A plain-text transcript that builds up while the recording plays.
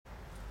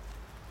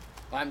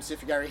I'm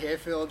Garry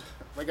Hearfield.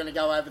 We're going to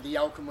go over the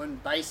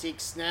YKM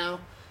Basics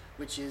now,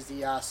 which is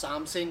the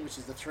Saam Sing, which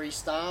is the 3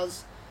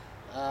 stars.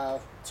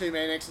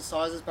 2-man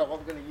exercises, but what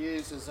we're going to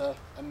use is a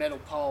metal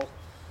pole.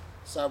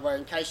 So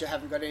in case you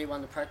haven't got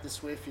anyone to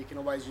practice with, you can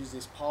always use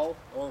this pole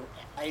or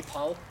a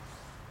pole.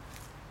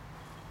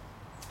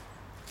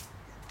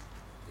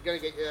 You're going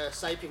to get your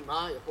saping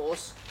ma, your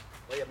horse,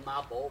 or your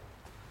ma ball.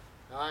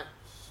 Alright,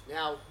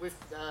 now with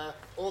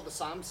all the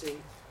Saam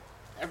Sing,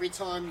 every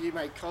time you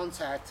make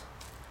contact,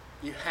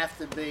 you have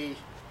to be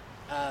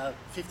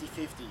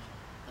 50-50,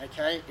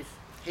 okay? If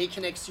he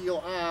connects to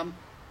your arm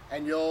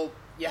and you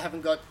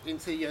haven't got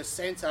into your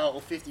center or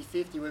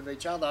 50-50 with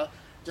each other,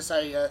 just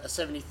say a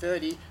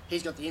 70-30,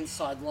 he's got the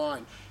inside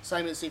line.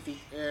 Same as if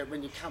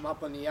when you come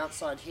up on the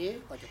outside here,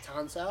 like a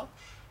tansao,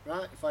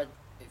 right?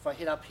 If I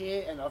hit up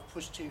here and I've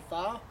pushed too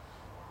far,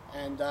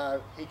 and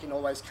he can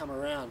always come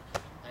around.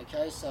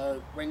 Okay,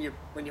 so when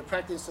you're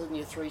practicing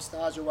your 3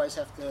 stars, you always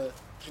have to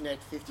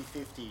connect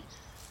 50-50.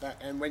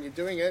 And when you're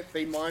doing it,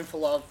 be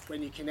mindful of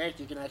when you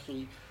connect, you can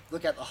actually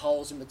look at the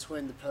holes in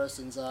between the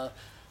person's the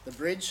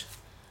bridge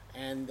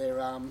and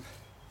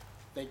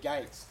their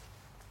gates.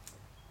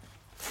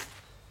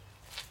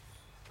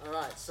 All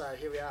right, so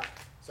here we are.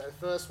 So the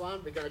first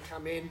one, we're going to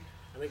come in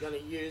and we're going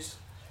to use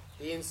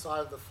the inside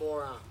of the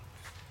forearm.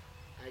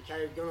 Okay,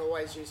 you're going to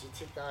always use your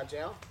tic da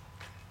gel.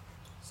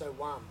 So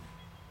 1,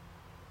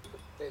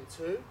 then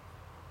 2,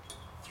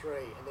 3,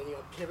 and then you're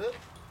going to pivot.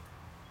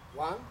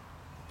 1,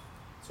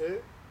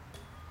 2,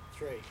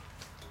 3.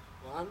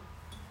 1,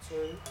 2,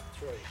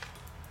 3.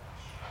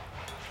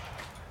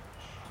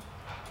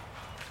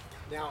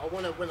 Now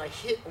when I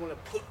hit, I want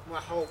to put my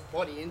whole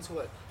body into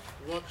it.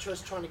 I'm not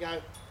just trying to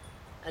go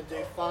and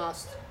do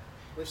fast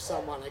with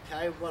someone,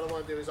 okay? What I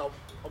want to do is I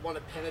want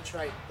to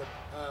penetrate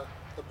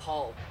the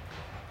pole.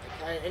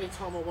 Okay,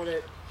 anytime I want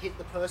to hit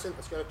the person,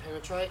 it's going to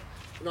penetrate.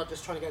 You're not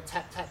just trying to go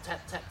tap, tap,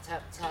 tap, tap,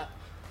 tap, tap.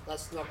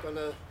 That's not going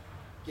to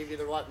give you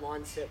the right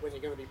mindset when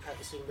you're going to be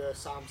practicing the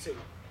Saam Sing.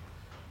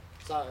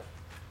 So,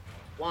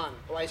 1,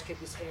 always keep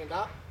this hand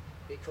up,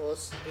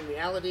 because in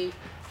reality,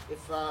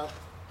 if a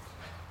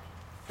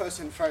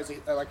person throws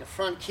like a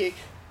front kick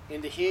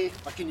into here,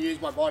 I can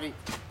use my body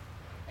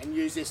and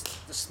use this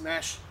to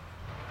smash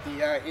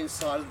the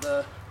inside of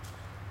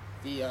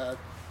the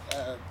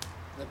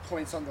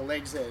points on the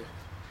legs there.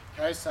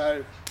 Okay,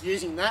 so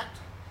using that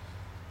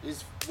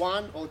is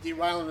 1, or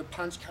derailing a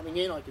punch coming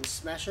in, I can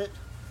smash it.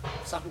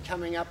 Something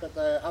coming up at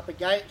the upper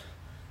gate,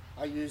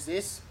 I use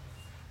this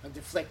and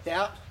deflect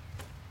out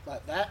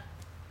like that.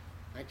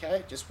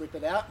 Okay, just whip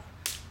it out.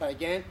 But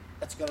again,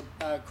 that's got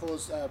to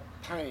cause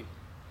pain.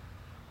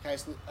 Okay,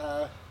 so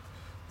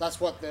that's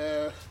what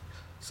the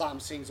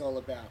Saam Sing's all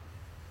about.